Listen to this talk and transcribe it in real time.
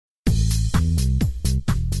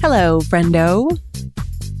Hello, friendo.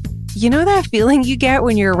 You know that feeling you get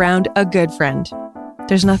when you're around a good friend?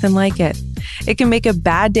 There's nothing like it. It can make a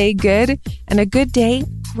bad day good and a good day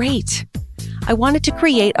great. I wanted to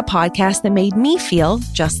create a podcast that made me feel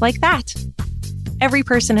just like that. Every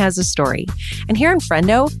person has a story, and here in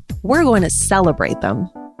Friendo, we're going to celebrate them.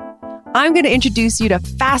 I'm going to introduce you to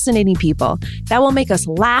fascinating people that will make us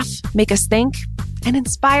laugh, make us think, and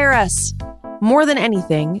inspire us. More than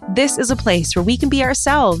anything, this is a place where we can be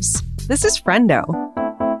ourselves. This is Friendo.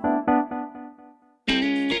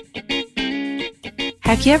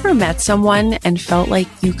 Have you ever met someone and felt like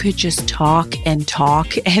you could just talk and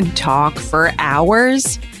talk and talk for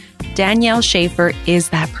hours? Danielle Schaefer is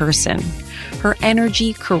that person. Her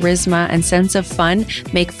energy, charisma, and sense of fun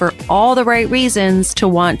make for all the right reasons to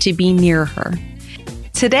want to be near her.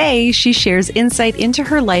 Today, she shares insight into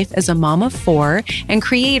her life as a mom of four and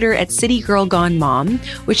creator at City Girl Gone Mom,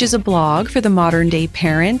 which is a blog for the modern day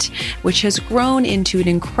parent, which has grown into an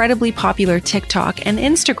incredibly popular TikTok and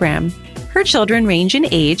Instagram. Her children range in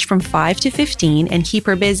age from 5 to 15 and keep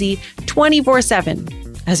her busy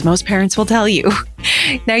 24/7, as most parents will tell you.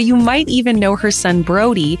 Now, you might even know her son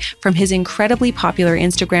Brody from his incredibly popular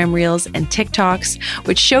Instagram Reels and TikToks,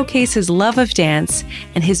 which showcase his love of dance,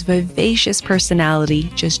 and his vivacious personality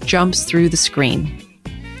just jumps through the screen.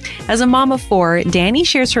 As a mom of four, Dani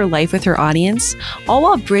shares her life with her audience, all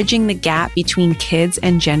while bridging the gap between kids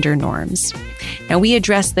and gender norms. Now, we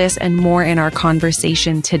address this and more in our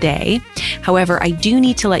conversation today. However, I do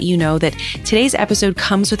need to let you know that today's episode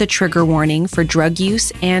comes with a trigger warning for drug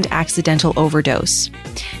use and accidental overdose.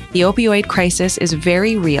 The opioid crisis is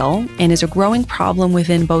very real and is a growing problem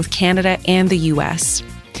within both Canada and the US.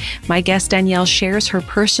 My guest Danielle shares her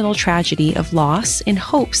personal tragedy of loss in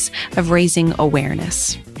hopes of raising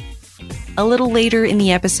awareness. A little later in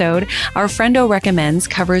the episode, our Friendo Recommends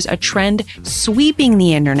covers a trend sweeping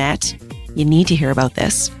the internet. You need to hear about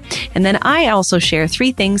this. And then I also share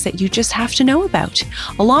 3 things that you just have to know about,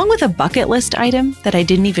 along with a bucket list item that I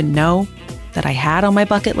didn't even know that I had on my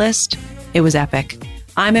bucket list. It was epic.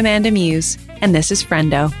 I'm Amanda Muse, and this is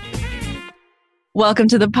Friendo. Welcome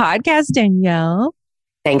to the podcast, Danielle.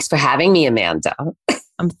 Thanks for having me, Amanda.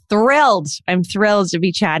 I'm thrilled. I'm thrilled to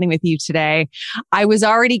be chatting with you today. I was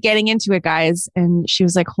already getting into it, guys. And she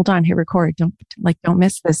was like, hold on, hit record. Don't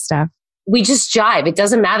miss this stuff. We just jive. It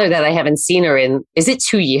doesn't matter that I haven't seen her in, is it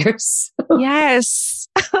 2 years? Yes.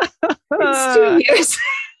 It's 2 years.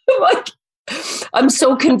 I'm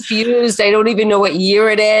so confused. I don't even know what year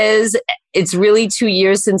it is. It's really 2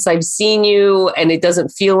 years since I've seen you, and it doesn't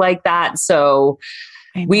feel like that. So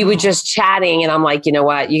we were just chatting, and I'm like, you know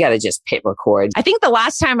what? You got to just hit record. I think the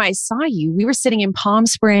last time I saw you, we were sitting in Palm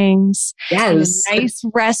Springs. Yes. In a nice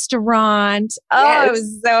restaurant. Oh, yes. It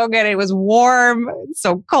was so good. It was warm. It's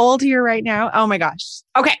so cold here right now. Oh my gosh.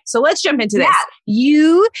 Okay. So let's jump into this.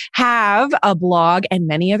 You have a blog and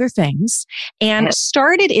many other things, and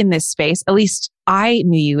started in this space. At least I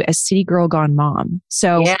knew you as City Girl Gone Mom.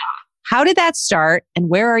 So how did that start, and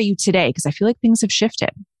where are you today? Because I feel like things have shifted.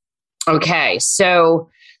 Okay, so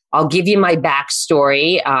I'll give you my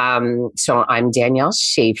backstory. So I'm Danielle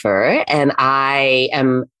Schaefer, and I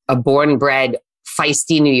am a born and bred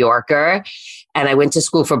feisty New Yorker, and I went to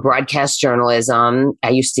school for broadcast journalism. I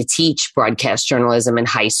used to teach broadcast journalism in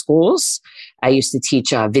high schools. I used to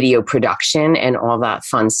teach video production and all that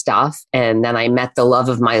fun stuff. And then I met the love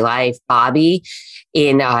of my life, Bobby,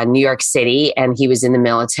 in New York City, and he was in the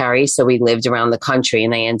military. So we lived around the country,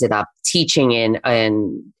 and I ended up teaching in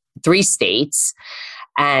 3 states.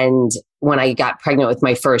 And when I got pregnant with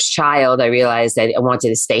my first child, I realized that I wanted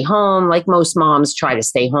to stay home. Like most moms, try to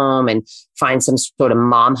stay home and find some sort of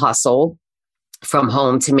mom hustle from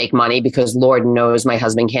home to make money, because Lord knows my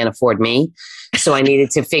husband can't afford me. So I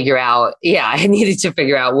needed to figure out,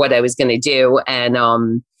 what I was going to do. And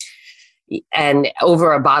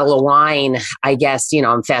over a bottle of wine, I guess,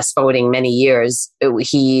 I'm fast forwarding many years.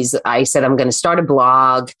 I said, I'm going to start a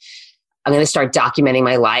blog. I'm going to start documenting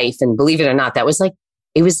my life. And believe it or not, I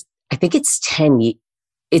think it's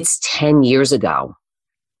 10 years ago.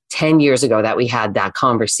 10 years ago that we had that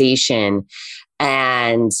conversation.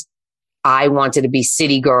 And I wanted to be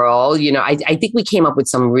City Girl. I think we came up with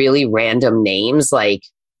some really random names like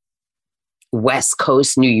West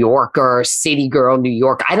Coast New Yorker, City Girl New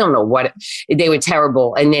York. I don't know what, they were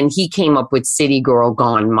terrible. And then he came up with City Girl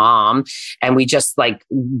Gone Mom, and we just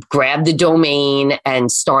grabbed the domain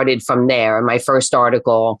and started from there. And my first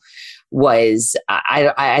article was,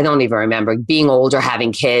 I don't even remember, being older,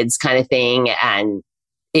 having kids kind of thing. And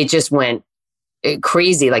it just went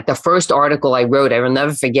crazy. Like the first article I wrote, I will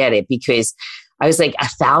never forget it, because I was like,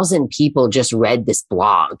 1,000 people just read this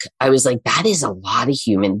blog. I was like, that is a lot of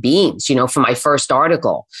human beings, for my first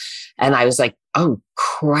article. And I was like, oh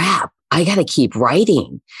crap, I got to keep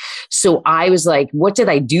writing. So I was like, what did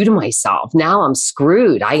I do to myself? Now I'm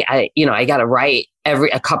screwed. I got to write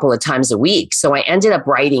a couple of times a week. So I ended up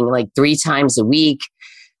writing like 3 times a week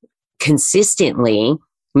consistently,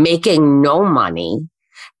 making no money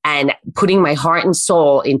and putting my heart and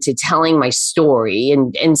soul into telling my story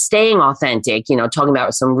and staying authentic, talking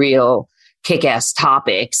about some real kick-ass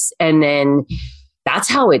topics. And then that's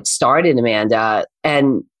how it started, Amanda.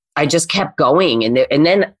 And I just kept going. And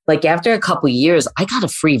then like after a couple of years, I got a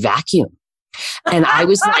free vacuum. And I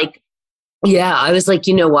was like,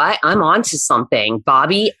 you know what? I'm onto something.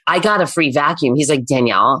 Bobby, I got a free vacuum. He's like,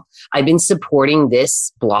 Danielle, I've been supporting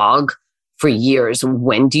this blog for years.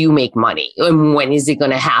 When do you make money? And when is it going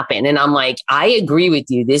to happen? And I'm like, I agree with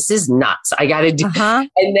you. This is nuts. I got to do.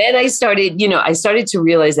 And then I started to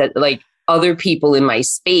realize that like other people in my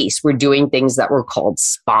space were doing things that were called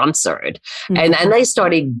sponsored. And I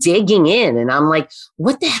started digging in and I'm like,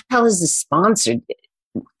 what the hell is this sponsored?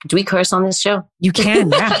 Do we curse on this show? You can,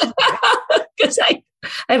 yeah. Because I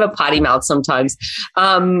have a potty mouth sometimes.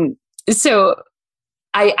 So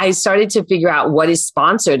I started to figure out what is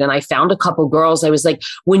sponsored, and I found a couple girls. I was like,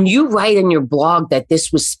 when you write in your blog that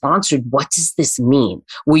this was sponsored, what does this mean?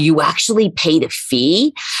 Were you actually paid a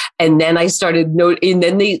fee? And then I started and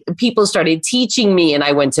then people started teaching me, and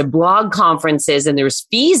I went to blog conferences and there's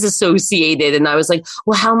fees associated. And I was like,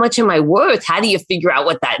 well, how much am I worth? How do you figure out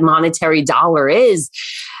what that monetary dollar is?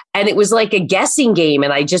 And it was like a guessing game.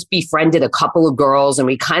 And I just befriended a couple of girls and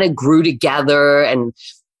we kind of grew together and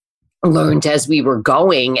learned as we were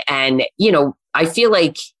going. And, I feel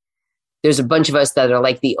like there's a bunch of us that are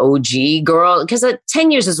like the OG girl, because 10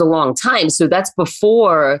 years is a long time. So that's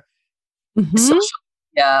before social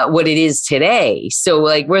media, what it is today. So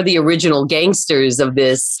like we're the original gangsters of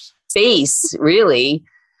this space, really.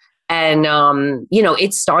 And,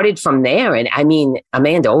 it started from there. And I mean,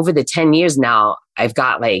 Amanda, over the 10 years now, I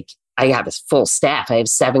have a full staff. I have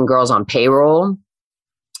 7 girls on payroll.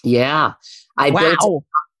 Yeah. Wow.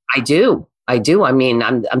 I do. I mean,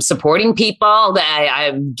 I'm supporting people that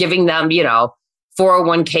I'm giving them,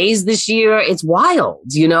 401ks this year. It's wild,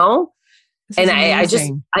 and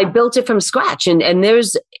I built it from scratch and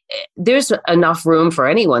there's enough room for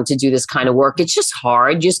anyone to do this kind of work. It's just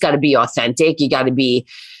hard. You just got to be authentic. You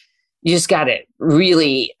just got to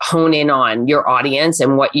really hone in on your audience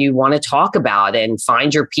and what you want to talk about and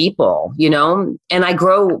find your people, and I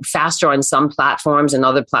grow faster on some platforms and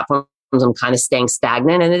other platforms. I'm kind of staying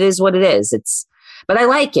stagnant, and it is what it is. But I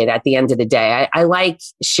like it at the end of the day. I like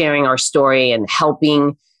sharing our story and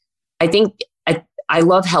helping. I think I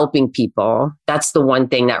love helping people. That's the one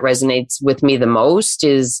thing that resonates with me the most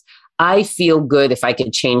is I feel good if I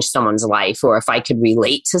could change someone's life or if I could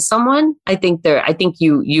relate to someone. I think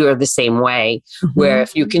you are the same way where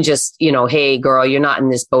if you can just, hey girl, you're not in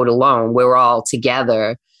this boat alone. We're all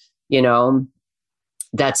together,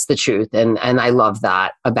 That's the truth. And I love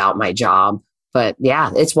that about my job. But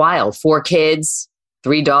yeah, it's wild. 4 kids,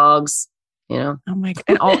 3 dogs, Oh my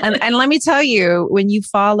God. And let me tell you, when you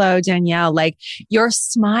follow Danielle, like your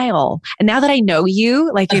smile, and now that I know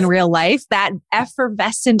you, like in real life, that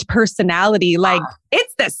effervescent personality, like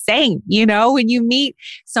it's the same, when you meet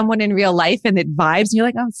someone in real life and it vibes, and you're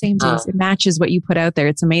like, oh, same. It matches what you put out there.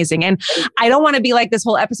 It's amazing. And I don't want to be like this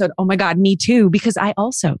whole episode. Oh my God, me too, because I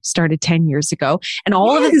also started 10 years ago. And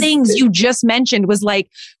all of the things you just mentioned was like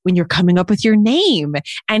when you're coming up with your name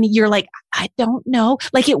and you're like, I don't know.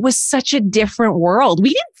 Like it was such a different world. We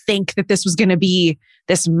didn't think that this was going to be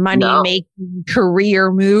this money-making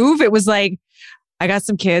career move. It was like, I got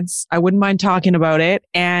some kids. I wouldn't mind talking about it.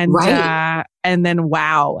 And, and then,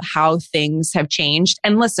 wow, how things have changed.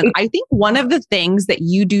 And listen, I think one of the things that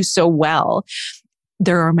you do so well,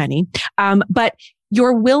 there are many, but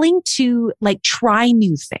you're willing to like try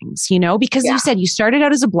new things, because you said you started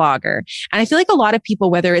out as a blogger. And I feel like a lot of people,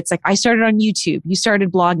 whether it's like I started on YouTube, you started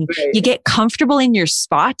blogging, you get comfortable in your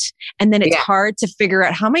spot. And then it's hard to figure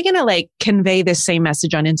out how am I going to like convey this same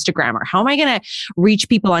message on Instagram or how am I going to reach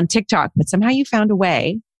people on TikTok? But somehow you found a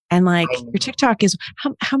way. And like your TikTok is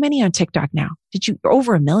how many on TikTok now?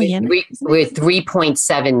 Over 1 million? We're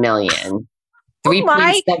 3.7 million.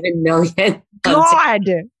 3.7 million. God.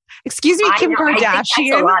 Excuse me, Kim Kardashian. I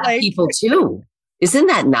think that's a lot of people too. Isn't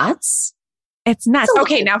that nuts? It's nuts.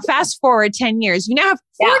 Okay, now fast forward 10 years. You now have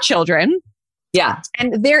 4 children. Yeah.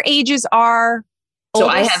 And their ages are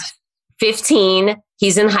oldest. So I have 15.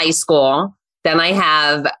 He's in high school. Then I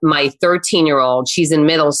have my 13-year-old. She's in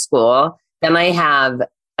middle school. Then I have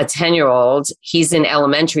a 10-year-old. He's in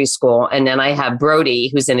elementary school. And then I have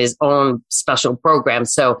Brody, who's in his own special program.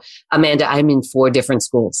 So Amanda, I'm in 4 different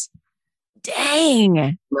schools.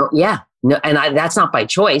 Dang. No, yeah. No, and that's not by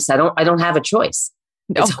choice. I don't have a choice.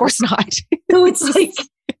 No, of course not. So it's like,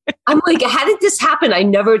 I'm like, how did this happen? I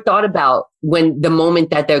never thought about the moment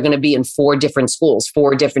that they're going to be in 4 different schools,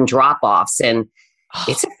 4 different drop-offs. And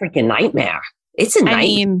it's a freaking nightmare. It's a nightmare. I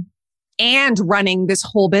mean, and running this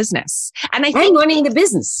whole business. And I think running the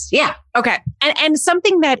business. Yeah. Okay. And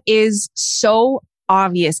something that is so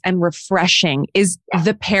obvious and refreshing is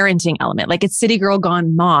the parenting element. Like it's city girl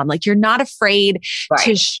gone mom. Like you're not afraid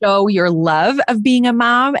to show your love of being a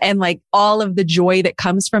mom and like all of the joy that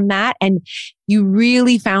comes from that. And you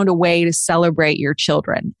really found a way to celebrate your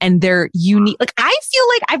children and they're unique. Like I feel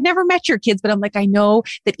like I've never met your kids, but I'm like, I know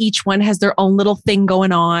that each one has their own little thing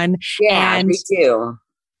going on. Yeah, and me too.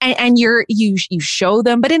 And you show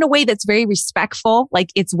them, but in a way that's very respectful. Like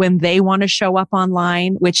it's when they want to show up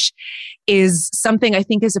online, which is something I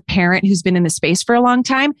think as a parent who's been in the space for a long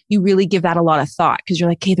time, you really give that a lot of thought because you're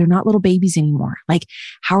like, hey, they're not little babies anymore. Like,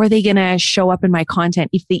 how are they going to show up in my content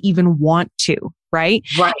if they even want to? Right.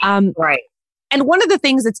 Right. Right. And one of the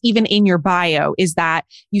things that's even in your bio is that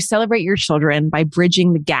you celebrate your children by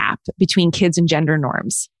bridging the gap between kids and gender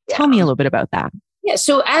norms. Yeah. Tell me a little bit about that. Yeah.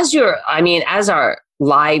 So as our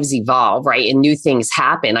lives evolve, right, and new things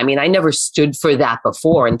happen. I mean, I never stood for that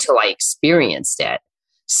before until I experienced it.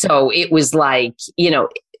 So it was like,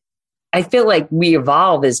 I feel like we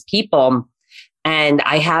evolve as people. And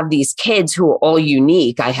I have these kids who are all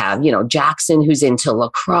unique. I have, Jackson, who's into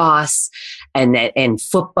lacrosse and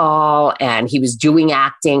football, and he was doing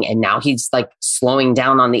acting, and now he's like slowing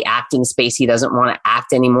down on the acting space. He doesn't want to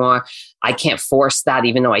act anymore. I can't force that,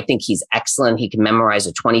 even though I think he's excellent. He can memorize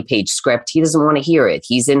a 20-page script. He doesn't want to hear it.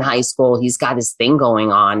 He's in high school. He's got his thing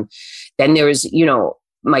going on. Then there's,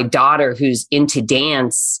 my daughter who's into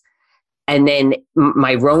dance. And then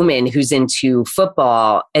my Roman, who's into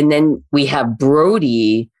football. And then we have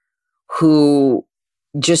Brody, who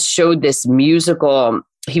just showed this musical.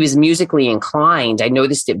 He was musically inclined. I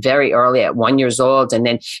noticed it very early at 1 year old. And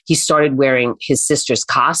then he started wearing his sister's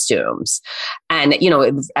costumes. And,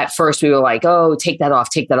 at first we were like, oh, take that off,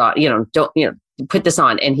 don't, put this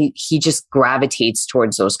on. And he just gravitates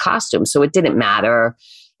towards those costumes. So it didn't matter.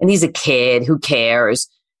 And he's a kid, who cares?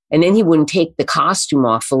 And then he wouldn't take the costume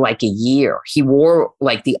off for like a year. He wore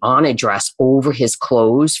like the Anna dress over his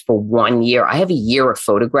clothes for 1 year. I have a year of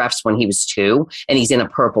photographs when he was 2, and he's in a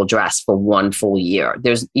purple dress for 1 full year.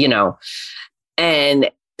 There's,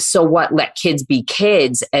 and so what, let kids be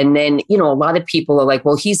kids. And then, a lot of people are like,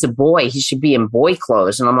 well, he's a boy. He should be in boy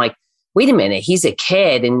clothes. And I'm like, wait a minute, he's a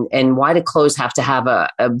kid. And why do clothes have to have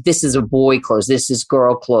this is a boy clothes, this is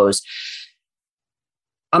girl clothes?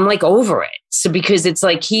 I'm like over it. So because it's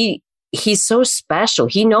like he's so special.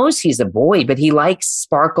 He knows he's a boy, but he likes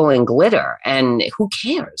sparkle and glitter. And who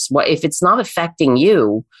cares? What if it's not affecting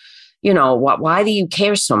you? Why do you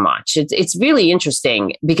care so much? It's really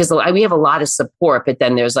interesting because we have a lot of support, but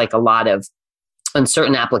then there's like a lot of on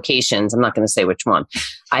certain applications. I'm not going to say which one.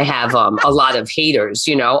 I have a lot of haters,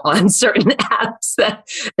 on certain apps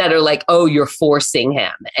that are like, oh, you're forcing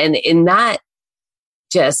him. And in that,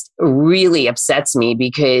 just really upsets me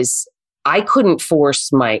because I couldn't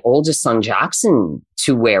force my oldest son, Jackson,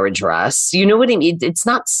 to wear a dress. You know what I mean? It's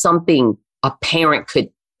not something a parent could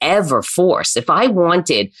ever force. If I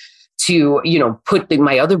wanted to, put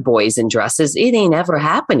my other boys in dresses, it ain't ever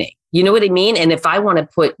happening. You know what I mean? And if I want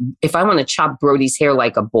to chop Brody's hair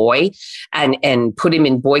like a boy and put him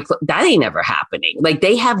in boy clothes, that ain't ever happening. Like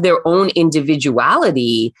they have their own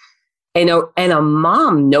individuality. And a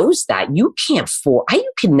mom knows that. You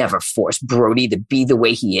can never force Brody to be the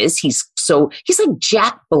way he is. He's like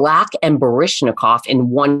Jack Black and Baryshnikov in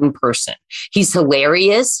one person. He's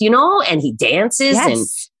hilarious, and he dances.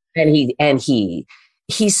 Yes. and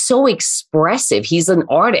he's so expressive. He's an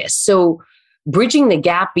artist. So bridging the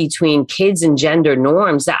gap between kids and gender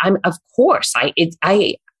norms, that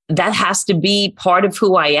has to be part of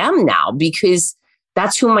who I am now because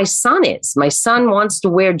that's who my son is. My son wants to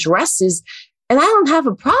wear dresses and I don't have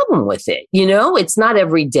a problem with it. It's not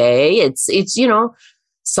every day. It's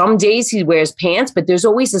some days he wears pants, but there's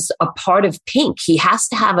always a part of pink. He has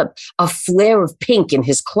to have a flare of pink in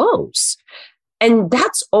his clothes. And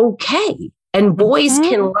that's okay. And boys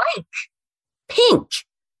can like pink.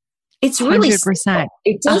 It's really 100%.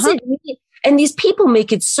 It doesn't mean, and these people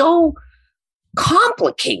make it so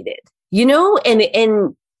complicated,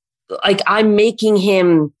 and like I'm making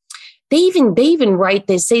him, they even write,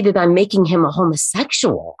 they say that I'm making him a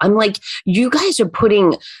homosexual. I'm like, you guys are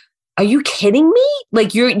putting are you kidding me?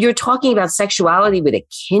 Like you're talking about sexuality with a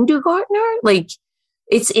kindergartner? Like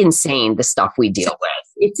it's insane, the stuff we deal with.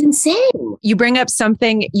 It's insane. You bring up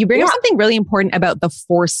something really important about the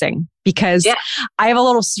forcing, because I have a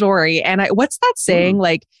little story, and what's that saying?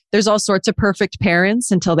 Like, there's all sorts of perfect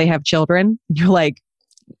parents until they have children. You're like,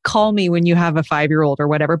 call me when you have a 5-year-old or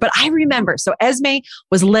whatever. But I remember, so Esme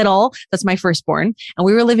was little. That's my firstborn. And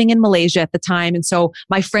we were living in Malaysia at the time. And so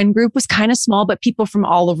my friend group was kind of small, but people from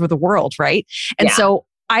all over the world, right? And so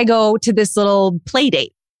I go to this little play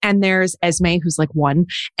date. And there's Esme, who's like 1,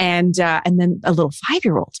 and then a little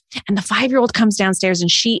 5-year-old. And the 5-year-old comes downstairs, and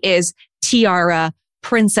she is tiara,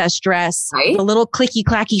 princess dress, the little clicky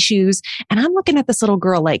clacky shoes. And I'm looking at this little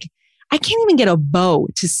girl like, I can't even get a bow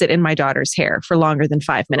to sit in my daughter's hair for longer than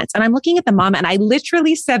 5 minutes. And I'm looking at the mom, and I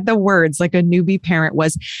literally said the words like a newbie parent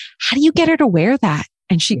was, how do you get her to wear that?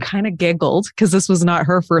 And she kind of giggled, because this was not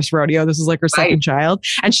her first rodeo. This was like her second child.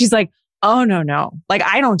 And she's like, oh, no. Like,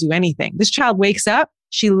 I don't do anything. This child wakes up.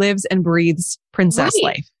 She lives and breathes princess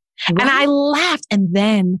life. And I laughed. And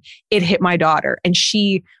then it hit my daughter, and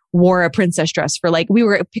she wore a princess dress for we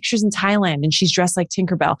were at pictures in Thailand, and she's dressed like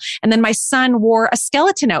Tinkerbell. And then my son wore a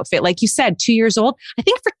skeleton outfit. Like you said, 2 years old. I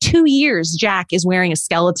think for 2 years, Jack is wearing a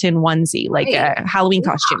skeleton onesie, like a Halloween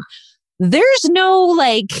costume. There's no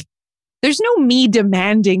me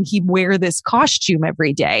demanding he wear this costume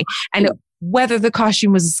every day. And whether the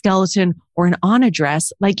costume was a skeleton or an Anna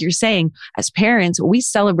dress, like you're saying, as parents, we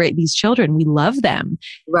celebrate these children. We love them.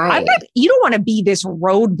 Right. You don't want to be this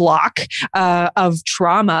roadblock of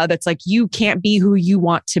trauma that's like, you can't be who you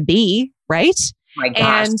want to be, right? My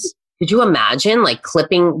gosh. And could you imagine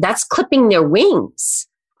clipping their wings?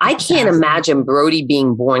 I can't imagine Brody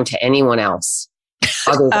being born to anyone else.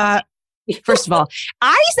 Other than first of all,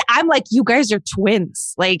 I'm like, you guys are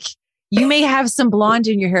twins. Like, you may have some blonde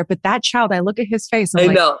in your hair, but that child, I look at his face. I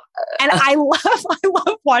know. And I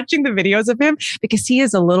love watching the videos of him, because he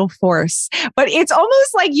is a little force, but it's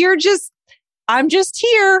almost like I'm just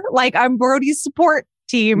here. Like, I'm Brody's support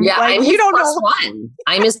team. Yeah. Like, I'm you don't know. +1.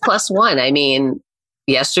 I'm his +1. I mean,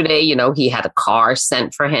 yesterday, he had a car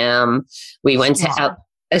sent for him. We went to,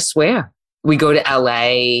 I swear, we go to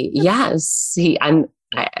LA. Yes.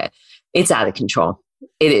 It's out of control.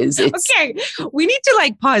 It is. Okay. We need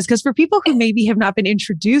to pause, because for people who maybe have not been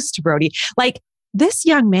introduced to Brody, this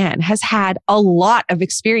young man has had a lot of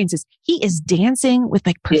experiences. He is dancing with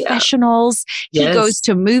professionals. Yeah. He goes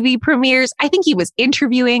to movie premieres. I think he was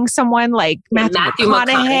interviewing someone like Matthew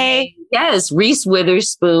McConaughey. Yes. Reese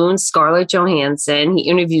Witherspoon, Scarlett Johansson. He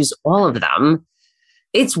interviews all of them.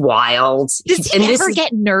 It's wild. Does he ever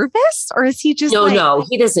get nervous, or is he just No,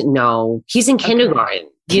 he doesn't know. He's in kindergarten.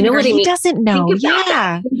 You know what I mean? He doesn't know.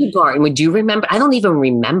 Yeah. Kindergarten. Would you remember? I don't even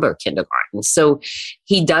remember kindergarten. So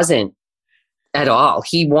he doesn't at all.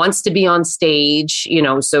 He wants to be on stage,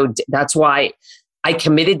 so that's why I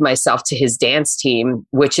committed myself to his dance team,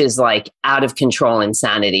 which is out of control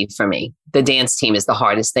insanity for me. The dance team is the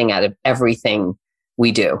hardest thing out of everything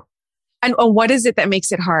we do. And what is it that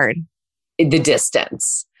makes it hard? The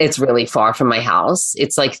distance. It's really far from my house.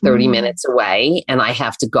 It's 30 minutes away, and I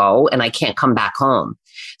have to go, and I can't come back home.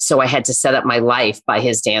 So I had to set up my life by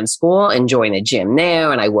his dance school and join a gym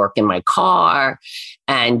there. And I work in my car,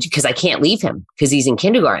 and because I can't leave him because he's in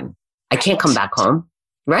kindergarten, I can't come back home.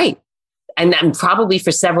 Right. And then probably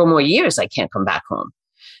for several more years, I can't come back home.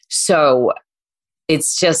 So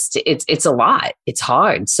it's just, it's a lot. It's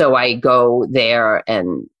hard. So I go there,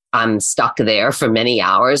 and I'm stuck there for many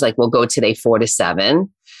hours. We'll go today 4 to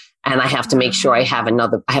 7, and I have to make sure I have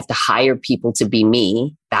to hire people to be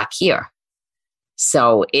me back here.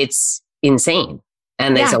 So it's insane.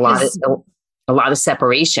 And there's a lot of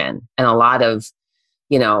separation, and a lot of,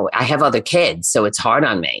 I have other kids, so it's hard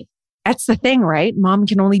on me. That's the thing, right? Mom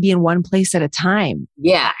can only be in one place at a time.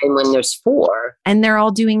 Yeah. And when there's 4. And they're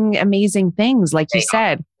all doing amazing things. Like you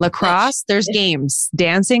said, lacrosse, there's games.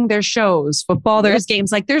 Dancing, there's shows. Football, there's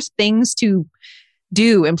games. There's things to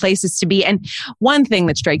do and places to be. And one thing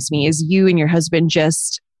that strikes me is you and your husband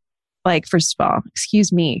just, first of all,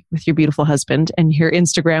 excuse me, with your beautiful husband and your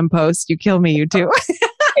Instagram post, you kill me, you two.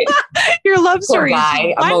 Your love story.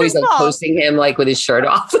 Guy. I'm always posting him with his shirt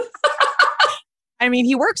off. I mean,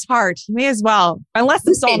 he works hard. He may as well, unless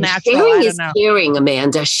it's all natural. Sharing is caring,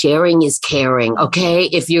 Amanda. Sharing is caring. Okay.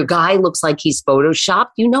 If your guy looks like he's photoshopped,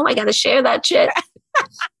 I got to share that shit.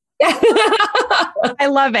 I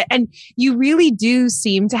love it. And you really do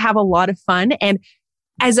seem to have a lot of fun. And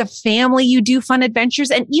as a family, you do fun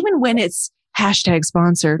adventures. And even when it's hashtag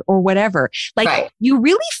sponsored or whatever. Like Right. you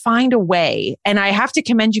really find a way. And I have to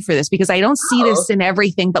commend you for this because I don't see this in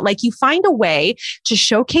everything, but like you find a way to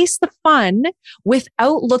showcase the fun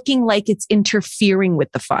without looking like it's interfering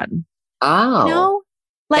with the fun. Oh, You know?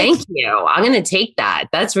 Like, thank you. I'm going to take that.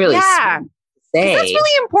 That's really yeah. sweet to 'Cause that's say.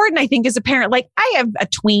 really important, I think, as a parent. Like I have a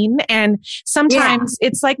tween and sometimes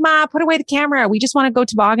it's like, Ma, put away the camera. We just want to go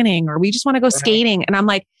tobogganing or we just want to go skating. And I'm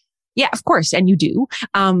like, yeah, of course. And you do.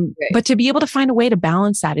 But to be able to find a way to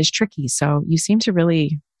balance that is tricky. So you seem to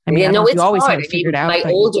really, I mean, I don't know if you always have it figured out.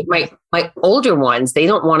 My older ones, they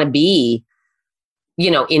don't want to be,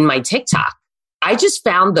 in my TikTok. I just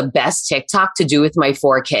found the best TikTok to do with my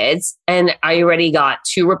 4 kids. And I already got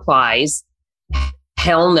 2 replies.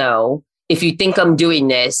 Hell no. If you think I'm doing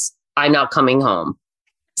this, I'm not coming home.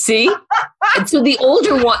 See? And so the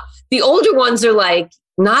older ones are like,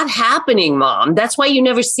 not happening, Mom. That's why you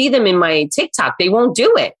never see them in my TikTok. They won't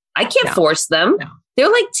do it. I can't force them. No.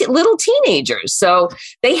 They're like little teenagers. So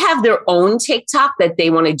they have their own TikTok that they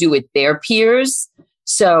want to do with their peers.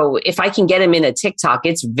 So if I can get them in a TikTok,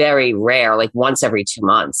 it's very rare, like once every 2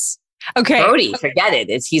 months. Okay. Brody, forget it.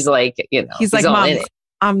 He's like, he's like, Mom,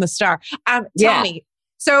 I'm the star. Tell me.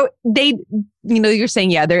 So they, you're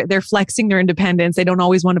saying, they're flexing their independence. They don't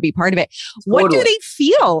always want to be part of it. What do they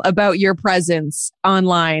feel about your presence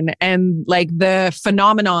online and like the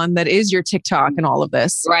phenomenon that is your TikTok and all of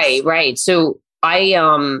this? Right. So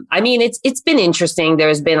it's been interesting.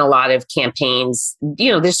 There's been a lot of campaigns,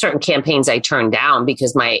 there's certain campaigns I turned down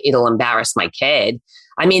because it'll embarrass my kid.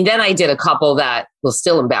 I mean, then I did a couple that will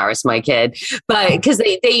still embarrass my kid, but because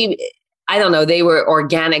they I don't know, they were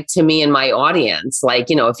organic to me and my audience. Like,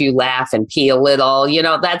 if you laugh and pee a little,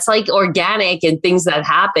 that's like organic and things that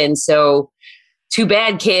happen. So too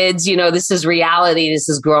bad, kids, this is reality. This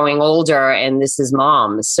is growing older and this is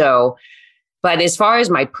Mom. So, but as far as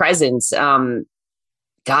my presence, I'm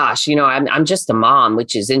just a mom,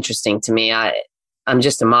 which is interesting to me. I'm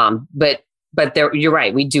just a mom, but you're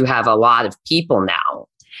right. We do have a lot of people now.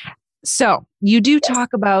 So you do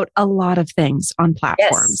talk about a lot of things on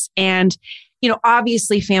platforms and,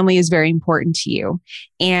 obviously family is very important to you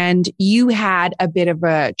and you had a bit of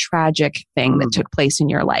a tragic thing that took place in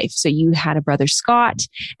your life. So you had a brother, Scott,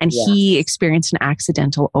 and he experienced an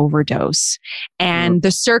accidental overdose and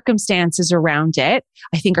the circumstances around it,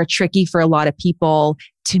 I think are tricky for a lot of people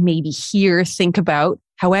to maybe think about,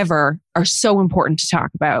 however, are so important to talk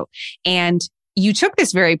about. And you took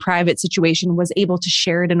this very private situation, was able to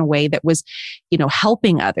share it in a way that was,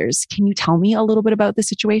 helping others. Can you tell me a little bit about the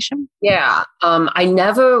situation? Yeah. I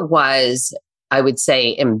never was, I would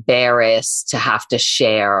say, embarrassed to have to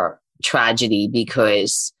share tragedy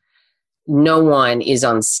because no one is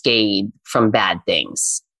unscathed from bad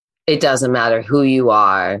things. It doesn't matter who you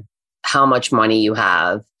are, how much money you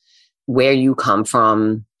have, where you come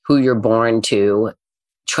from, who you're born to.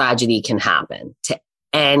 Tragedy can happen to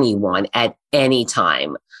anyone at any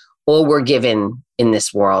time. All we're given in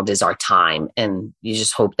this world is our time, and you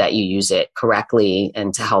just hope that you use it correctly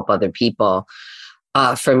and to help other people.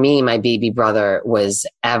 For me, my baby brother was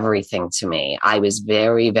everything to me. I was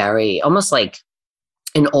very, very almost like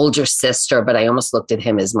an older sister, but I almost looked at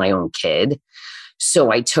him as my own kid.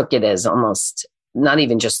 So I took it as almost not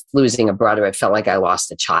even just losing a brother. It felt like I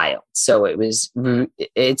lost a child. So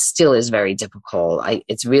it still is very difficult.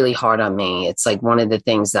 It's really hard on me. It's like one of the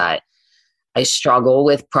things that I struggle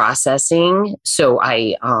with processing. So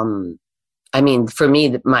for me,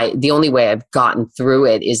 the only way I've gotten through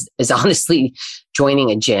it is honestly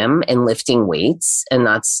joining a gym and lifting weights. And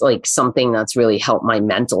that's like something that's really helped my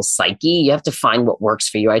mental psyche. You have to find what works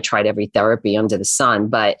for you. I tried every therapy under the sun,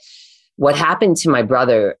 but what happened to my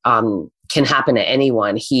brother, can happen to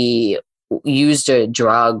anyone. He used a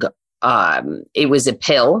drug. It was a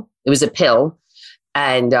pill.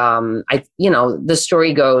 And, the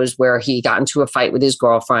story goes where he got into a fight with his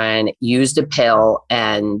girlfriend, used a pill,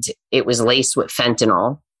 and it was laced with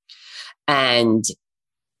fentanyl. And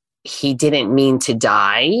he didn't mean to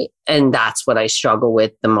die. And that's what I struggle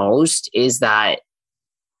with the most is that,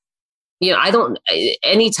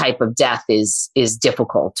 any type of death is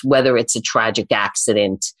difficult, whether it's a tragic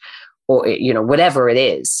accident or, whatever it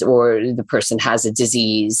is, or the person has a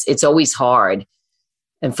disease, it's always hard.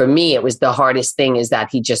 And for me, it was the hardest thing is that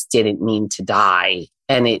he just didn't mean to die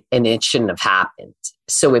and it shouldn't have happened.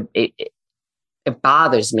 So it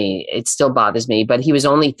bothers me. It still bothers me, but he was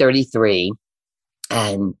only 33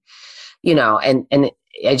 and, and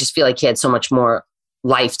I just feel like he had so much more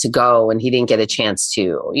life to go and he didn't get a chance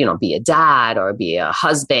to, be a dad or be a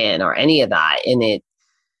husband or any of that. And it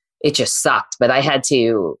just sucked, but I had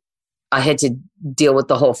to deal with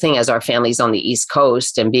the whole thing as our family's on the East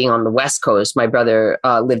Coast and being on the West Coast. My brother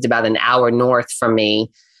lived about an hour north from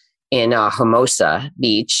me in Hermosa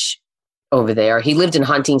Beach over there. He lived in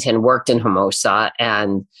Huntington, worked in Hermosa,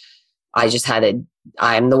 and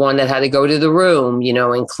I'm the one that had to go to the room,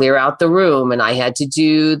 and clear out the room. And I had to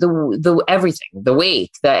do the everything, the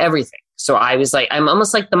wake, the everything. So I was like, I'm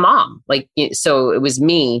almost like the mom. So it was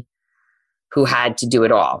me who had to do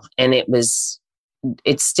it all. And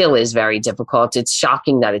it still is very difficult. It's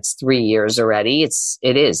shocking that it's 3 years already. It's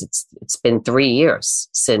been 3 years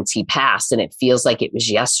since he passed, and it feels like it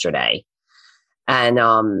was yesterday. And,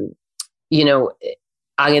 I'm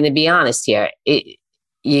going to be honest here.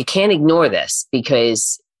 You can't ignore this,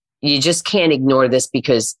 because you just can't ignore this,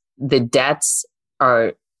 because the deaths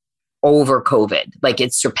are over COVID.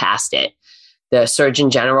 It surpassed it. The Surgeon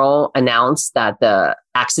General announced that the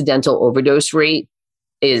accidental overdose rate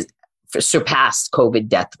is surpassed COVID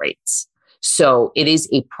death rates. So it is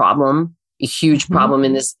a problem, a huge problem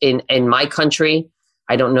in my country.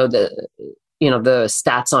 I don't know the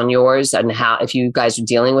stats on yours and how, if you guys are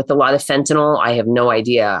dealing with a lot of fentanyl. I have no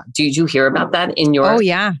idea. Did you hear about that in your? Oh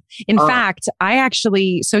yeah. In fact, I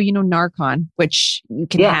actually, Narcan, which you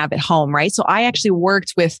can have at home, right? So I actually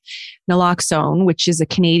worked with naloxone, which is a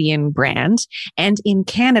Canadian brand, and in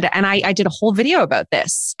Canada. And I did a whole video about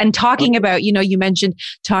this and talking about, you mentioned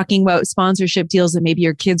talking about sponsorship deals that maybe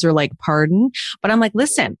your kids are like, pardon, but I'm like,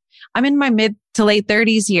 listen, I'm in my mid to late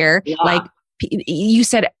 30s here. Yeah. Like you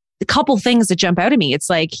said, a couple things that jump out at me. It's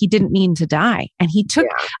like, he didn't mean to die, and he took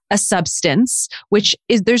a substance, which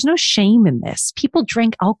is, there's no shame in this. People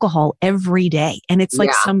drink alcohol every day, and it's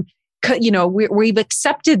like we've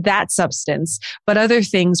accepted that substance, but other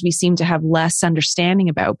things we seem to have less understanding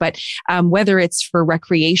about. But whether it's for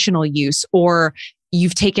recreational use, or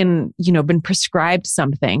you've taken, been prescribed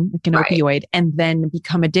something like an opioid and then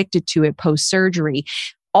become addicted to it post-surgery,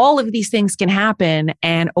 all of these things can happen,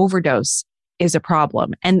 and overdose is a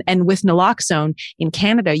problem. And with naloxone in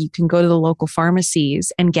Canada, you can go to the local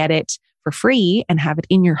pharmacies and get it for free and have it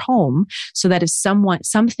in your home, so that if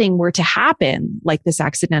something were to happen, like this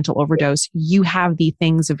accidental overdose, you have the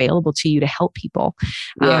things available to you to help people.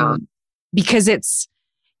 Because it's,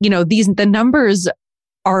 the numbers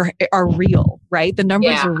are real, right? The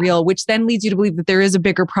numbers are real, which then leads you to believe that there is a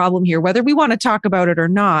bigger problem here, whether we want to talk about it or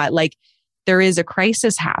not. There is a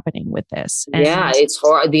crisis happening with this. And it's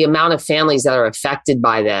hard. The amount of families that are affected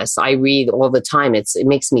by this, I read all the time. It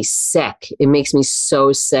makes me sick. It makes me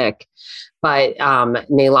so sick. But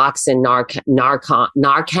naloxone,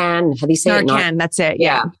 Narcan, how do you say it? Narcan, that's it.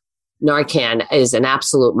 Yeah. Narcan is an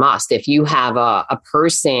absolute must. If you have a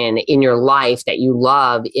person in your life that you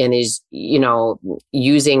love and is,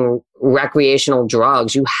 using recreational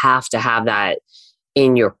drugs, you have to have that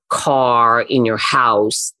in your car, in your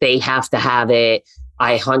house. They have to have it.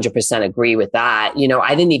 I 100% agree with that.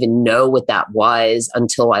 I didn't even know what that was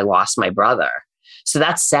until I lost my brother. So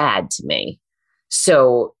that's sad to me.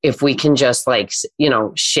 So if we can just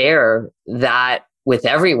share that with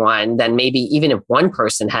everyone, then maybe even if one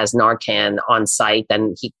person has Narcan on site,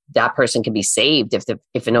 then that person can be saved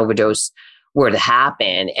if an overdose were to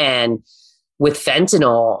happen. And with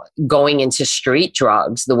fentanyl going into street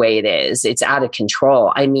drugs the way it is, it's out of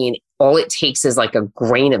control. I mean, all it takes is like a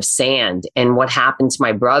grain of sand. And what happened to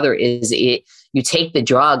my brother is you take the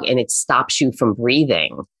drug and it stops you from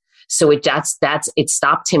breathing. So it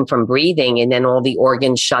stopped him from breathing, and then all the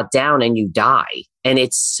organs shut down and you die. And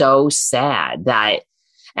it's so sad that,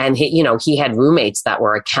 and he had roommates that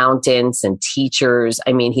were accountants and teachers.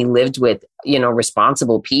 I mean, he lived with,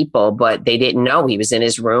 responsible people, but they didn't know he was in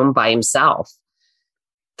his room by himself.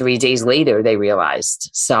 3 days later, they realized.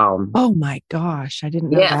 So, oh my gosh, I didn't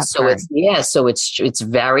know that. So it's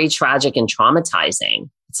very tragic and traumatizing.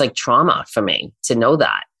 It's like trauma for me to know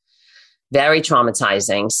that. Very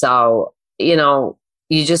traumatizing. So, you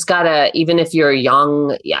just gotta, even if you're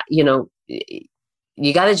young,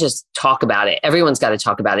 you gotta just talk about it. Everyone's got to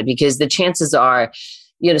talk about it, because the chances are,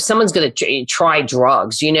 someone's going to try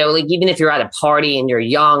drugs, even if you're at a party and you're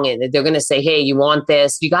young and they're going to say, hey, you want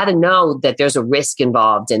this? You got to know that there's a risk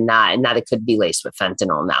involved in that, and that it could be laced with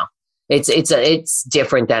fentanyl now. It's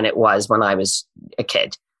different than it was when I was a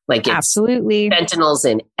kid. Absolutely. Fentanyl's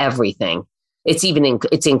in everything. It's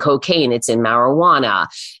in cocaine. It's in marijuana.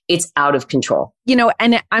 It's out of control.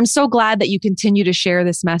 And I'm so glad that you continue to share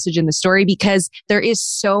this message in the story, because there is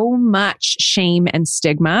so much shame and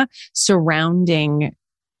stigma surrounding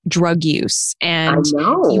drug use. And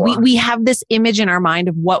we have this image in our mind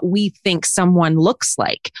of what we think someone looks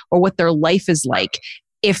like or what their life is like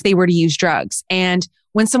if they were to use drugs. And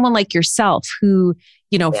when someone like yourself who,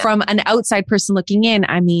 from an outside person looking in,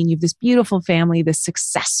 I mean, you have this beautiful family, this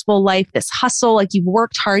successful life, this hustle, like you've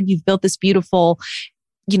worked hard, you've built this beautiful,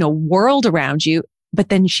 world around you. But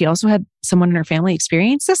then she also had someone in her family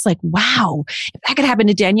experience this. Like, wow, if that could happen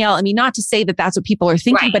to Danielle. I mean, not to say that that's what people are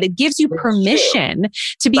thinking, but it gives you permission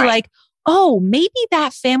to be like, oh, maybe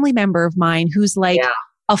that family member of mine who's like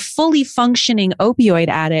a fully functioning opioid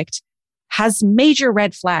addict has major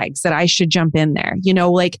red flags that I should jump in there.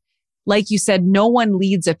 Like you said, no one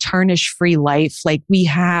leads a tarnish-free life. Like we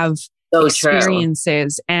have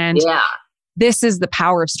experiences and this is the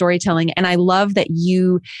power of storytelling. And I love that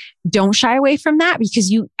you don't shy away from that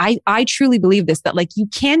because I truly believe this, that like you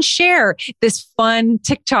can share this fun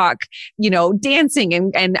TikTok, dancing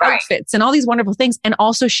and outfits and all these wonderful things and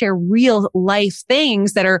also share real life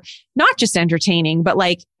things that are not just entertaining, but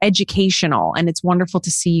like educational. And it's wonderful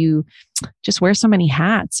to see you just wear so many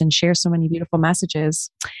hats and share so many beautiful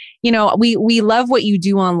messages. We love what you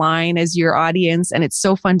do online as your audience, and it's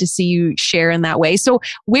so fun to see you share in that way. So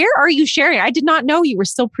where are you sharing? I did not know you were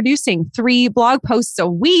still producing 3 blog posts a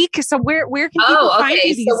week. So where can people find you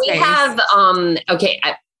these days? So we have,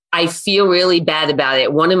 I feel really bad about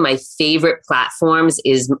it. One of my favorite platforms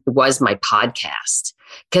was my podcast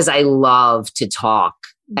because I love to talk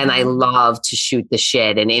and I love to shoot the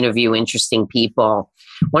shit and interview interesting people.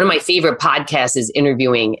 One of my favorite podcasts is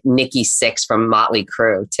interviewing Nikki Sixx from Motley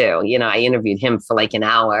Crue too. I interviewed him for like an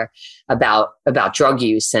hour about drug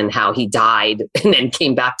use and how he died and then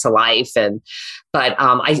came back to life. But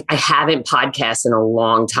I haven't podcasted in a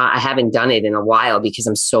long time. I haven't done it in a while because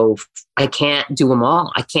I can't do them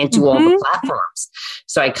all. I can't do all the platforms.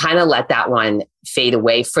 So I kind of let that one fade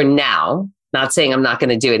away for now. Not saying I'm not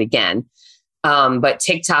going to do it again. But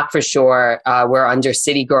TikTok for sure. We're under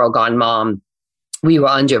City Girl Gone Mom. We were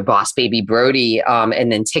under Boss Baby Brody.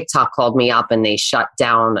 And then TikTok called me up and they shut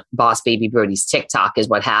down Boss Baby Brody's TikTok is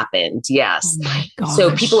what happened. Yes. Oh my gosh.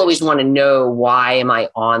 So people always want to know, why am I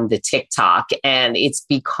on the TikTok? And it's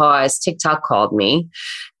because TikTok called me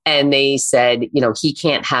and they said, he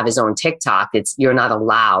can't have his own TikTok. You're not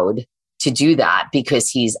allowed to do that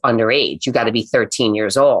because he's underage. You got to be 13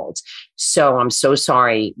 years old. So I'm so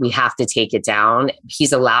sorry. We have to take it down.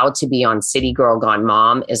 He's allowed to be on City Girl Gone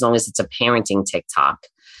Mom as long as it's a parenting TikTok.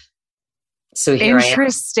 So here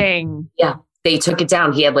Interesting. I am. Yeah. They took it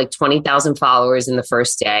down. He had like 20,000 followers in the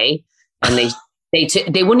first day and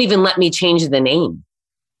they wouldn't even let me change the name.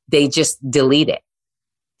 They just delete it.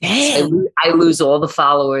 So I lose all the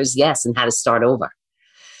followers. Yes. And had to start over.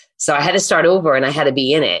 So I had to start over and I had to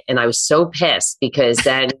be in it. And I was so pissed because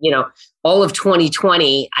then, all of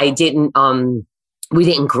 2020, we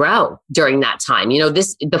didn't grow during that time.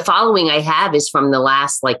 The following I have is from the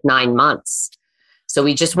last like 9 months. So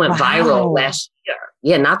we just went viral last year.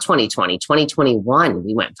 Yeah, not 2020, 2021,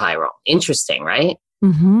 we went viral. Interesting, right?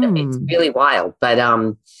 Mm-hmm. It's really wild. But,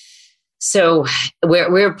 so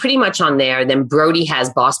we're pretty much on there. Then Brody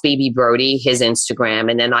has Boss Baby Brody, his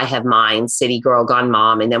Instagram. And then I have mine, City Girl Gone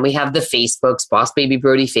Mom. And then we have the Facebooks, Boss Baby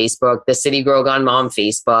Brody Facebook, the City Girl Gone Mom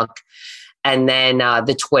Facebook. And then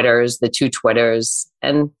the 2 Twitters.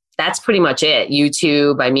 And that's pretty much it.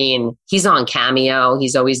 YouTube. I mean, he's on Cameo.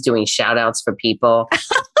 He's always doing shout outs for people.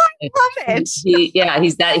 I love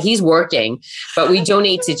it. He's working, but we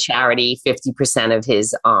donate to charity. 50%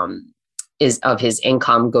 of his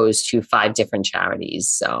income goes to 5 different charities.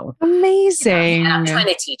 So amazing. I'm trying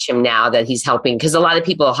to teach him now that he's helping because a lot of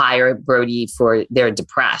people hire Brody they're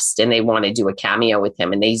depressed and they want to do a cameo with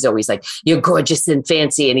him. And he's always like, you're gorgeous and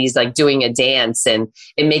fancy. And he's like doing a dance and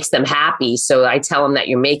it makes them happy. So I tell him that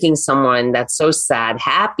you're making someone that's so sad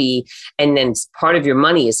happy. And then part of your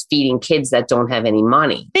money is feeding kids that don't have any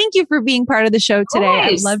money. Thank you for being part of the show today.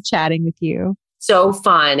 I love chatting with you. So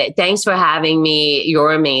fun. Thanks for having me.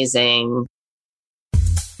 You're amazing.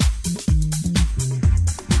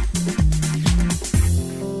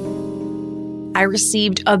 I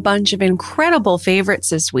received a bunch of incredible favorites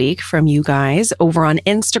this week from you guys over on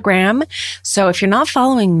Instagram. So if you're not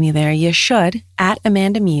following me there, you should, at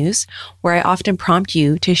Amanda Muse, where I often prompt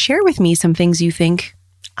you to share with me some things you think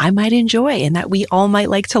I might enjoy and that we all might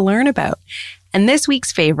like to learn about. And this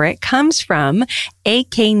week's favorite comes from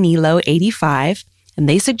AK Nilo 85, and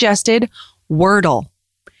they suggested Wordle.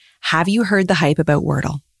 Have you heard the hype about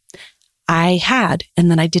Wordle? I had, and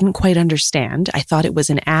then I didn't quite understand. I thought it was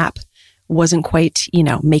an app, wasn't quite,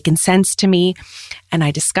 making sense to me. And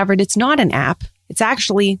I discovered it's not an app. It's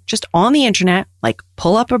actually just on the internet, like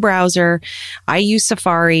pull up a browser. I use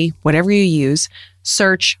Safari, whatever you use,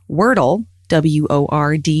 search Wordle,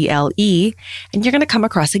 WORDLE, and you're going to come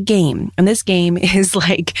across a game. And this game is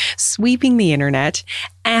like sweeping the internet.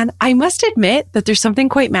 And I must admit that there's something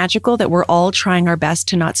quite magical that we're all trying our best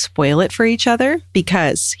to not spoil it for each other,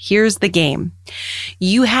 because here's the game.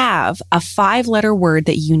 You have a 5-letter word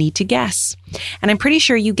that you need to guess. And I'm pretty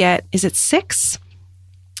sure you get, is it 6?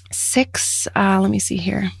 Let me see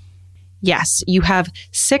here. Yes, you have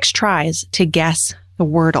 6 tries to guess the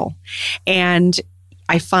Wordle. And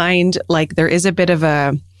I find like there is a bit of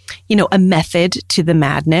a method to the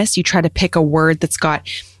madness. You try to pick a word that's got,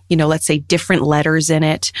 let's say different letters in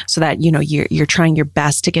it so that, you're trying your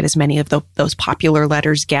best to get as many of those popular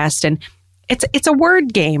letters guessed. And it's a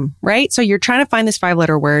word game, right? So you're trying to find this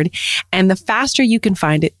 5-letter word, and the faster you can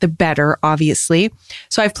find it, the better, obviously.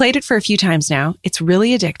 So I've played it for a few times now. It's really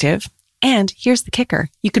addictive. And here's the kicker.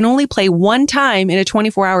 You can only play one time in a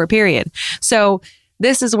 24-hour period. So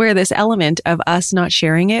this is where this element of us not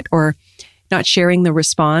sharing it, or not sharing the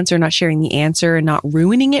response, or not sharing the answer, and not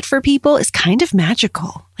ruining it for people is kind of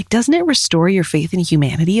magical. Like, doesn't it restore your faith in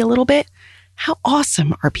humanity a little bit? How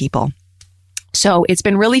awesome are people? So it's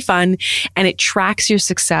been really fun, and it tracks your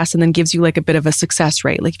success and then gives you like a bit of a success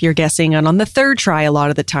rate. Like if you're guessing on the 3rd try a lot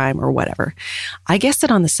of the time or whatever. I guessed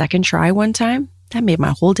it on the 2nd try one time. That made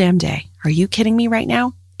my whole damn day. Are you kidding me right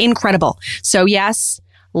now? Incredible. So yes,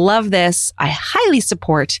 love this. I highly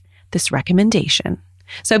support this recommendation.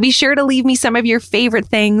 So be sure to leave me some of your favorite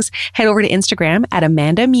things. Head over to Instagram at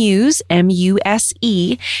Amanda Muse,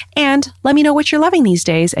 M-U-S-E, and let me know what you're loving these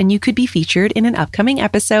days, and you could be featured in an upcoming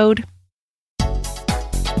episode.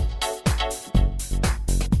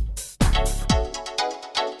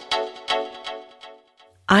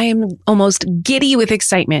 I am almost giddy with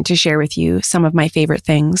excitement to share with you some of my favorite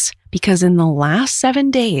things, because in the last 7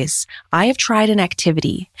 days, I have tried an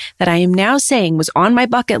activity that I am now saying was on my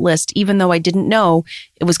bucket list, even though I didn't know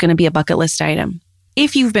it was going to be a bucket list item.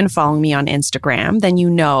 If you've been following me on Instagram, then you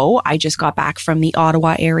know I just got back from the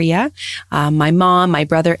Ottawa area. My mom, my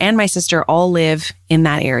brother, and my sister all live in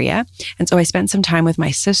that area. And so I spent some time with my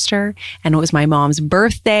sister, and it was my mom's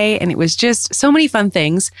birthday, and it was just so many fun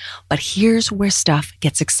things. But here's where stuff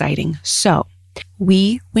gets exciting. So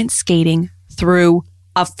we went skating through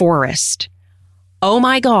a forest. Oh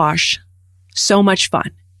my gosh, so much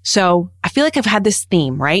fun. So I feel like I've had this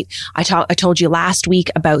theme, right? I told you last week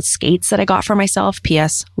about skates that I got for myself.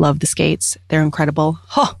 P.S. Love the skates. They're incredible.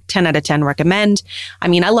 10 out of 10 recommend. I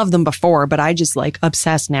mean, I loved them before, but I just like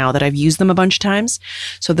obsessed now that I've used them a bunch of times.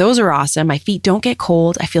 So those are awesome. My feet don't get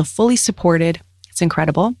cold. I feel fully supported. It's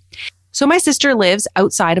incredible. So my sister lives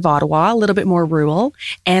outside of Ottawa, a little bit more rural,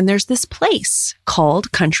 and there's this place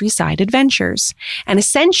called Countryside Adventures. And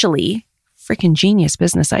essentially, freaking genius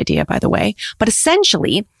business idea, by the way. But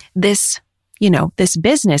essentially, this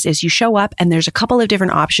business is you show up and there's a couple of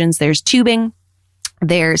different options. There's tubing,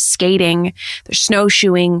 there's skating, there's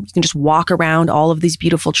snowshoeing. You can just walk around all of these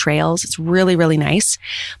beautiful trails. It's really, really nice.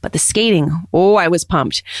 But the skating, I was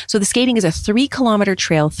pumped. So the skating is a 3-kilometer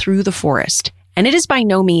trail through the forest. And it is by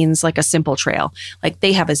no means like a simple trail. Like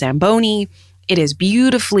they have a Zamboni. It is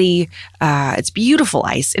it's beautiful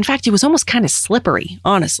ice. In fact, it was almost kind of slippery,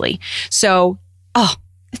 honestly. So,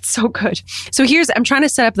 it's so good. So I'm trying to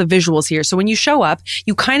set up the visuals here. So when you show up,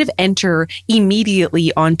 you kind of enter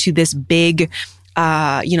immediately onto this big,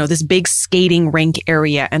 this big skating rink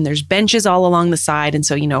area, and there's benches all along the side. And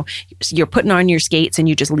so, you're putting on your skates and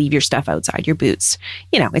you just leave your stuff outside, your boots.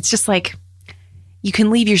 It's just like, you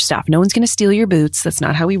can leave your stuff. No one's going to steal your boots. That's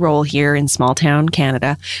not how we roll here in small town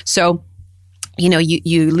Canada. So,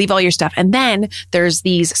 you leave all your stuff. And then there's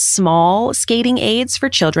these small skating aids for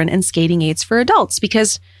children and skating aids for adults,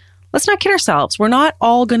 because let's not kid ourselves. We're not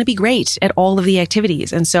all going to be great at all of the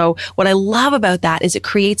activities. And so what I love about that is it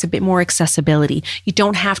creates a bit more accessibility. You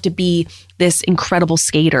don't have to be this incredible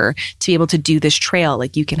skater to be able to do this trail.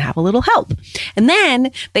 Like you can have a little help. And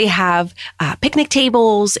then they have picnic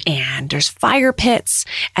tables, and there's fire pits,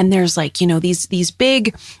 and there's these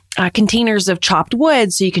big containers of chopped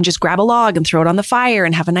wood, so you can just grab a log and throw it on the fire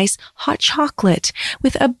and have a nice hot chocolate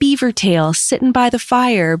with a beaver tail sitting by the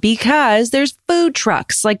fire, because there's food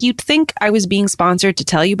trucks. Like, you'd think I was being sponsored to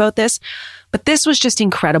tell you about this, but this was just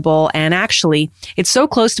incredible. And actually, it's so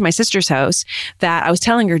close to my sister's house that I was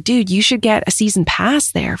telling her, dude, you should get a season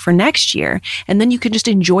pass there for next year. And then you can just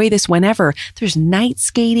enjoy this whenever. There's night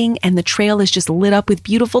skating, and the trail is just lit up with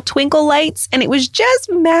beautiful twinkle lights. And it was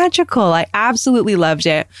just magical. I absolutely loved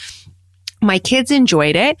it. My kids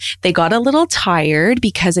enjoyed it. They got a little tired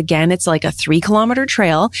because, again, it's like a 3-kilometer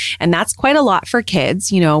trail. And that's quite a lot for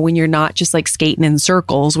kids, when you're not just like skating in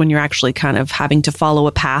circles, when you're actually kind of having to follow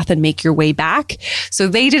a path and make your way back. So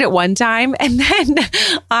they did it one time. And then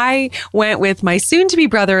I went with my soon-to-be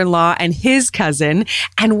brother-in-law and his cousin.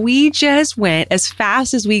 And we just went as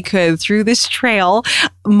fast as we could through this trail.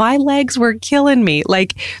 My legs were killing me.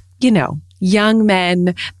 Like, young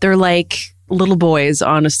men, they're like little boys,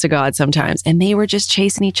 honest to God, sometimes. And they were just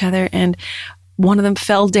chasing each other. And one of them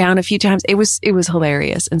fell down a few times. It was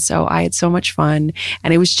hilarious. And so I had so much fun.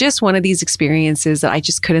 And it was just one of these experiences that I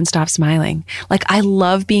just couldn't stop smiling. Like, I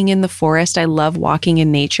love being in the forest. I love walking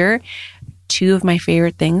in nature. 2 of my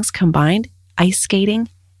favorite things combined, ice skating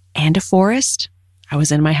and a forest. I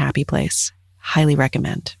was in my happy place. Highly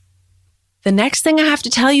recommend. The next thing I have to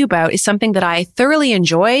tell you about is something that I thoroughly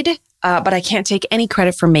enjoyed, but I can't take any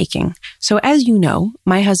credit for making. So as you know,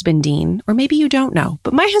 my husband Dean, or maybe you don't know,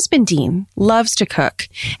 but my husband Dean loves to cook,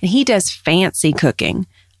 and he does fancy cooking.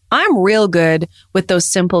 I'm real good with those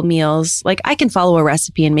simple meals. Like, I can follow a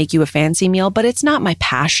recipe and make you a fancy meal, but it's not my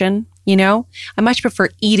passion, I much prefer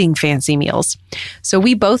eating fancy meals. So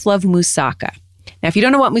we both love moussaka. Now, if you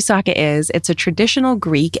don't know what moussaka is, it's a traditional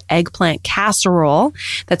Greek eggplant casserole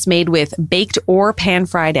that's made with baked or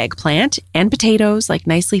pan-fried eggplant and potatoes, like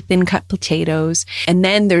nicely thin-cut potatoes. And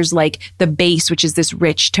then there's like the base, which is this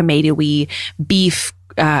rich tomatoey beef,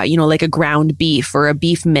 like a ground beef or a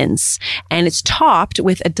beef mince. And it's topped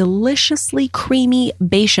with a deliciously creamy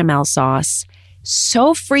bechamel sauce.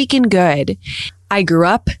 So freaking good. I grew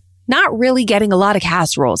up not really getting a lot of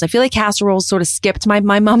casseroles. I feel like casseroles sort of skipped my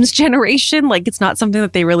mom's generation. Like, it's not something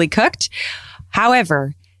that they really cooked.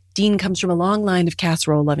 However, Dean comes from a long line of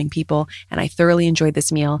casserole loving people, and I thoroughly enjoyed this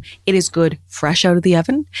meal. It is good fresh out of the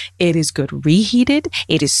oven. It is good reheated.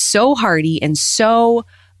 It is so hearty and so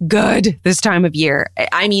good this time of year.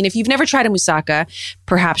 I mean, if you've never tried a moussaka,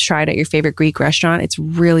 perhaps try it at your favorite Greek restaurant. It's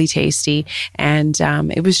really tasty. And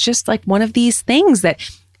it was just like one of these things that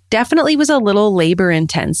definitely was a little labor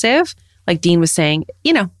intensive. Like Dean was saying,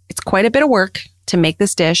 it's quite a bit of work to make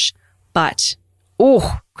this dish, but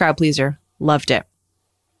crowd pleaser. Loved it.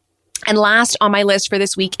 And last on my list for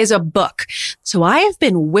this week is a book. So I have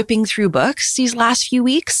been whipping through books these last few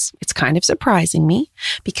weeks. It's kind of surprising me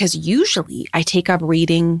because usually I take up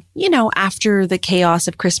reading, after the chaos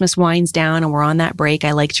of Christmas winds down and we're on that break.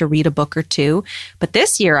 I like to read a book or two. But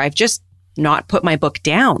this year I've just not put my book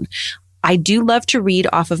down. I do love to read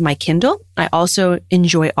off of my Kindle. I also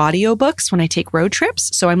enjoy audiobooks when I take road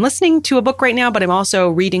trips. So I'm listening to a book right now, but I'm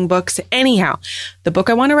also reading books. Anyhow, the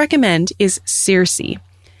book I want to recommend is Circe.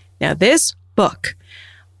 Now, this book,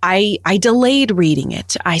 I delayed reading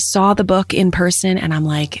it. I saw the book in person and I'm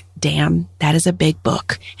like, damn, that is a big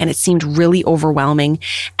book. And it seemed really overwhelming.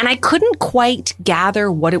 And I couldn't quite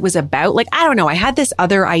gather what it was about. Like, I don't know. I had this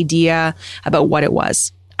other idea about what it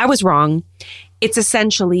was. I was wrong. It's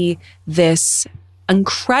essentially this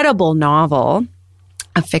incredible novel,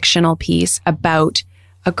 a fictional piece about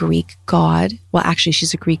a Greek god. Well, actually,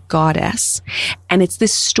 she's a Greek goddess. And it's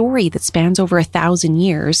this story that spans over 1,000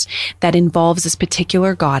 years that involves this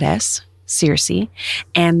particular goddess, Circe,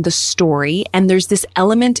 and the story. And there's this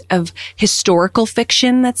element of historical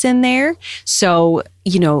fiction that's in there. So,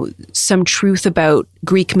 some truth about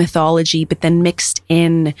Greek mythology, but then mixed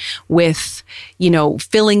in with,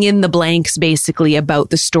 filling in the blanks basically about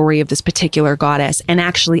the story of this particular goddess. And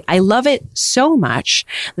actually, I love it so much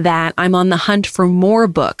that I'm on the hunt for more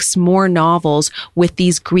books, more novels with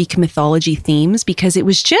these Greek mythology themes, because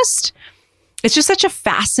it's just such a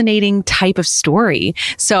fascinating type of story.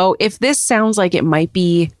 So if this sounds like it might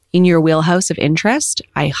be in your wheelhouse of interest,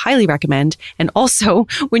 I highly recommend. And also,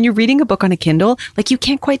 when you're reading a book on a Kindle, like, you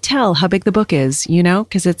can't quite tell how big the book is,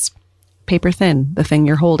 because it's paper thin, the thing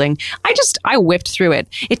you're holding. I whipped through it.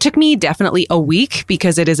 It took me definitely a week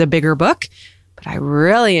because it is a bigger book, but I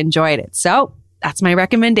really enjoyed it. So that's my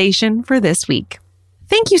recommendation for this week.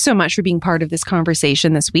 Thank you so much for being part of this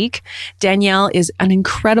conversation this week. Danielle is an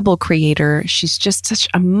incredible creator. She's just such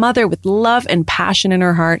a mother with love and passion in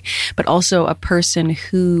her heart, but also a person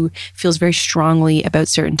who feels very strongly about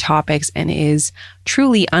certain topics and is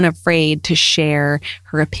truly unafraid to share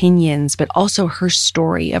her opinions, but also her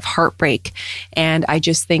story of heartbreak. And I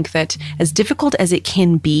just think that as difficult as it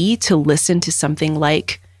can be to listen to something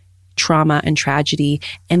like trauma and tragedy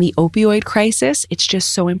and the opioid crisis, it's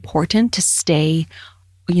just so important to stay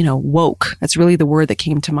woke. That's really the word that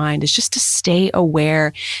came to mind, is just to stay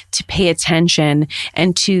aware, to pay attention,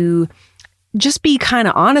 and to just be kind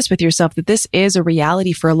of honest with yourself that this is a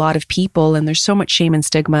reality for a lot of people, and there's so much shame and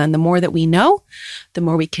stigma. And the more that we know, the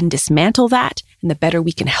more we can dismantle that, and the better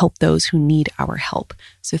we can help those who need our help.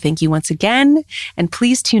 So thank you once again, and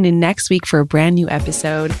please tune in next week for a brand new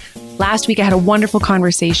episode. Last week, I had a wonderful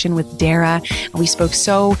conversation with Dara, and we spoke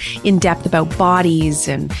so in depth about bodies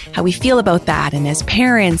and how we feel about that, and as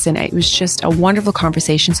parents, and it was just a wonderful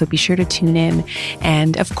conversation. So be sure to tune in.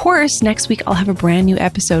 And of course, next week, I'll have a brand new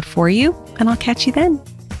episode for you, and I'll catch you then.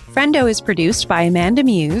 Friendo is produced by Amanda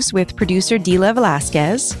Muse with producer Dila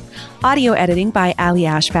Velasquez. Audio editing by Ali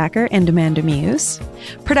Ashbacker and Amanda Muse.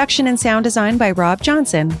 Production and sound design by Rob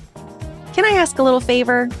Johnson. Can I ask a little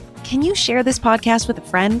favor? Can you share this podcast with a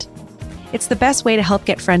friend? It's the best way to help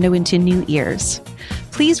get Friendo into new ears.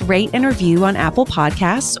 Please rate and review on Apple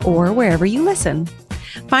Podcasts or wherever you listen.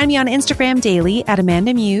 Find me on Instagram daily at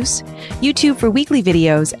Amanda Muse, YouTube for weekly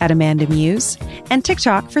videos at Amanda Muse, and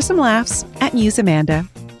TikTok for some laughs at Muse Amanda.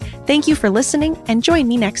 Thank you for listening, and join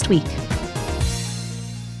me next week.